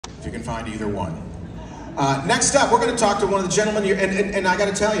if you can find either one. Next up, we're going to talk to one of the gentlemen here, and I got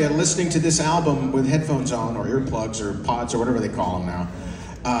to tell you, listening to this album with headphones on, or earplugs, or pods, or whatever they call them now,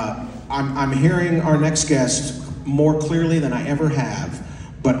 I'm hearing our next guest more clearly than I ever have,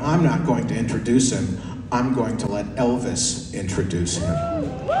 but I'm not going to introduce him. I'm going to let Elvis introduce him.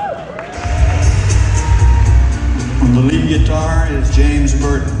 On the lead guitar is James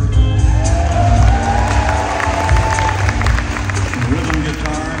Burton. On the rhythm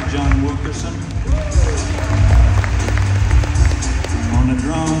guitar, John Wilkerson. On the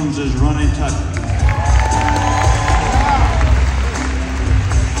drums is Ronnie Tutton.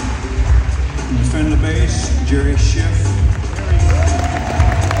 On the Fender bass, Jerry Schiff.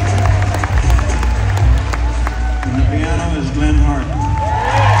 On the piano is Glen Hardin.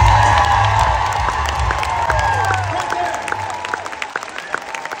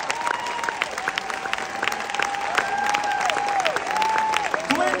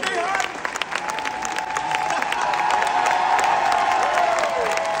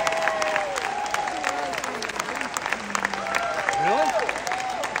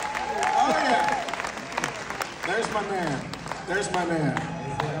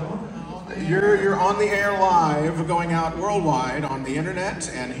 You're on the air live, going out worldwide on the internet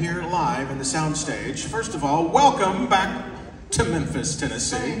and here live in the soundstage. First of all, welcome back to Memphis,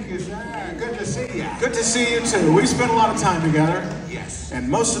 Tennessee. Thank you, sir. Good to see you. Good to see you too. We spent a lot of time together. Yes. And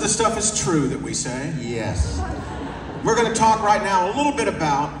most of the stuff is true that we say. Yes. We're going to talk right now a little bit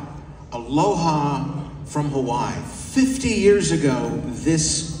about Aloha from Hawaii. 50 years ago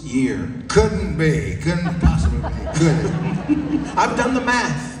this year. Couldn't possibly be, could it? I've done the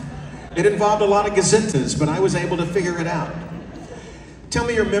math. It involved a lot of gazintas, but I was able to figure it out. Tell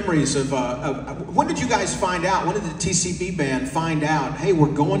me your memories of when did you guys find out? When did the TCB band find out, hey,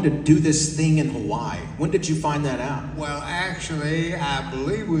 we're going to do this thing in Hawaii? When did you find that out? Well, actually, I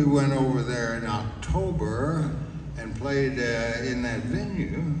believe we went over there in October and played in that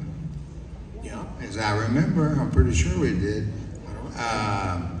venue. Yeah. As I remember, I'm pretty sure we did.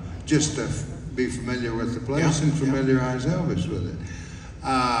 Just to be familiar with the place and familiarize Elvis with it.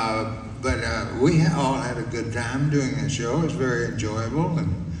 But we all had a good time doing the show. It was very enjoyable,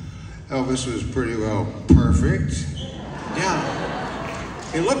 and Elvis was pretty well perfect. Yeah,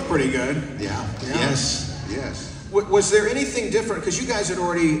 he looked pretty good. Yeah. Yes. Yes. Was there anything different? Because you guys had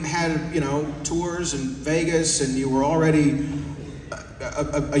already had, tours in Vegas, and you were already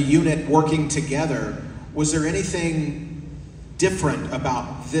a unit working together. Was there anything different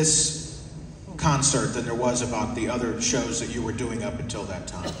about this concert than there was about the other shows that you were doing up until that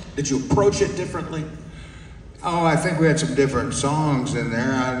time? Did you approach it differently? Oh, I think we had some different songs in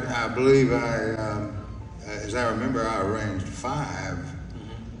there. I believe as I remember, I arranged 5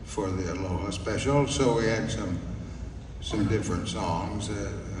 for the Aloha special, so we had some different songs,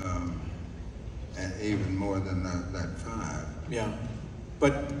 and even more than that 5. Yeah,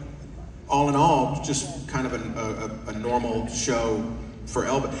 but all in all, just kind of a normal show for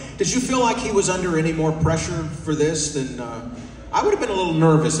Elvis. Did you feel like he was under any more pressure for this than, I would have been a little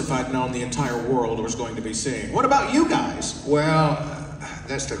nervous if I'd known the entire world was going to be seeing. What about you guys? Well,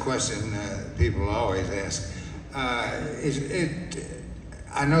 that's the question people always ask. I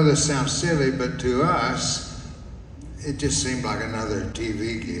know this sounds silly, but to us, it just seemed like another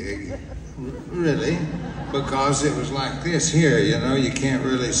TV gig, really, because it was like this here, you can't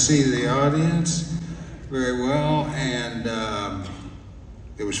really see the audience very well, and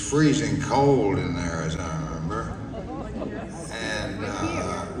it was freezing cold in there, as I remember.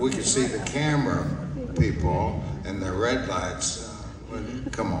 And we could see the camera people and their red lights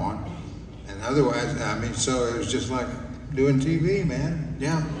would come on. And otherwise, so it was just like doing TV, man.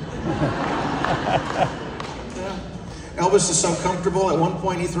 Yeah. Elvis is so comfortable, at one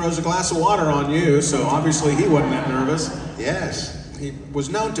point he throws a glass of water on you, so obviously he wasn't that nervous. Yes. He was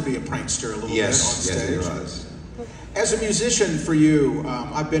known to be a prankster a little bit on stage. Yes, he was. As a musician for you,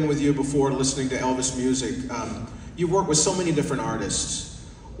 I've been with you before listening to Elvis music. You've worked with so many different artists.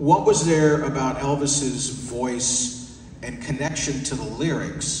 What was there about Elvis's voice and connection to the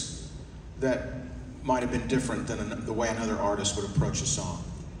lyrics that might have been different than the way another artist would approach a song?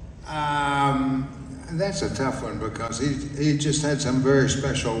 That's a tough one because he just had some very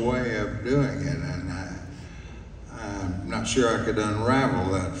special way of doing it, and I'm not sure I could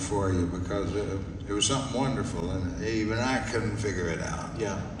unravel that for you because it was something wonderful, and even I couldn't figure it out.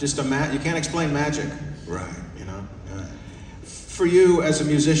 Yeah, just you can't explain magic. Right. Right. For you as a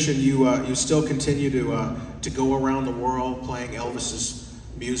musician, you still continue to go around the world playing Elvis's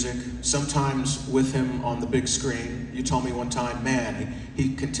music, sometimes with him on the big screen. You told me one time, man,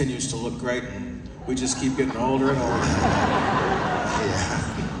 he continues to look great, and we just keep getting older and older. Yeah.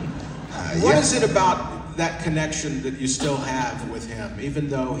 What is it about that connection that you still have with him, even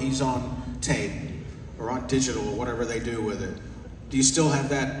though he's on tape or on digital or whatever they do with it? Do you still have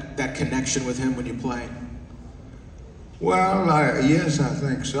that connection with him when you play? Well, yes, I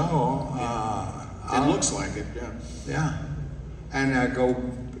think so. It looks like it, yeah. Yeah. And I go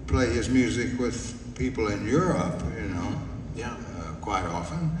play his music with people in Europe, you know. Yeah. Quite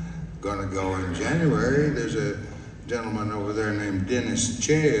often. Gonna go in January. There's a gentleman over there named Dennis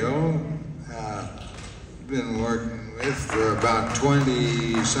Chale. Been working with for about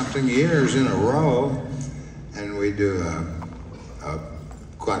 20-something years in a row. And we do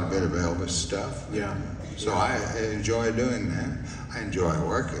quite a bit of Elvis stuff. Yeah. So I enjoy doing that. I enjoy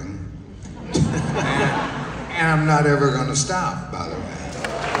working. and I'm not ever going to stop, by the way.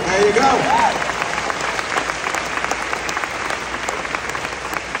 There you go.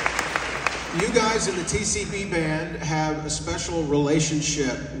 You guys in the TCB band have a special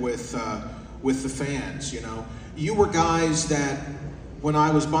relationship with the fans, you know. You were guys that, when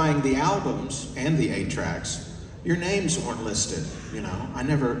I was buying the albums and the 8-tracks, your names weren't listed, you know. I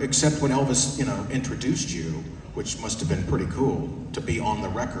never, except when Elvis, you know, introduced you, which must have been pretty cool to be on the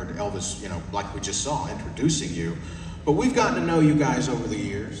record, Elvis, you know, like we just saw, introducing you. But we've gotten to know you guys over the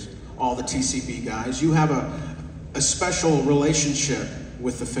years, all the TCB guys. You have a special relationship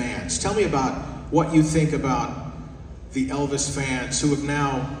with the fans. Tell me about what you think about the Elvis fans who have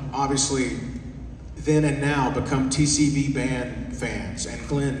now, obviously, then and now become TCB band fans and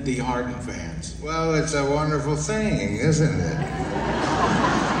Glen Hardin fans. Well, it's a wonderful thing, isn't it?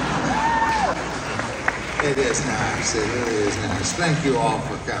 It is nice. It really is nice. Thank you all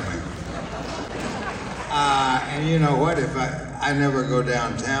for coming. And you know what? If I never go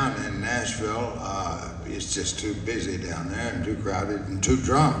downtown in Nashville, it's just too busy down there and too crowded and too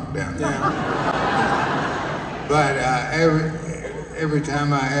drunk down there. But every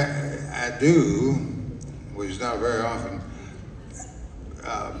time I do, which is not very often,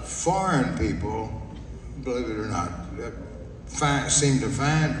 foreign people, believe it or not, seem to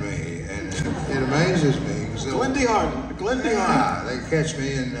find me, and it amazes me. Glen Hardin. Yeah, they catch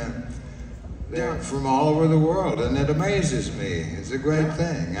me, and they're from all over the world, and it amazes me. It's a great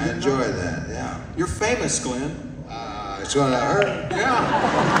thing. I enjoy that. Yeah. You're famous, Glen. It's what I heard. Yeah.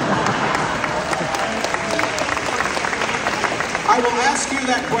 I will ask you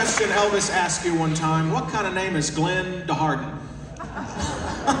that question Elvis asked you one time. What kind of name is Glen Hardin?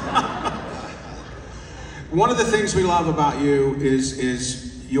 One of the things we love about you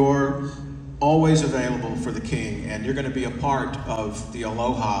is you're always available for the King, and you're going to be a part of the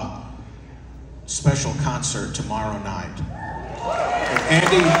Aloha special concert tomorrow night. And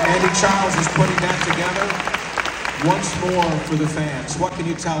Andy Charles is putting that together once more for the fans. What can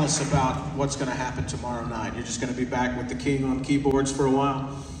you tell us about what's going to happen tomorrow night? You're just going to be back with the King on keyboards for a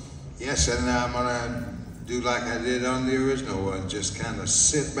while? Yes, and I'm going to do like I did on the original one, just kind of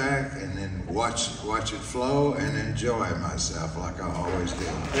sit back and then watch it flow and enjoy myself like I always do.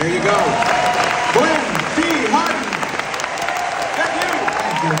 There you go. Glen Hardin.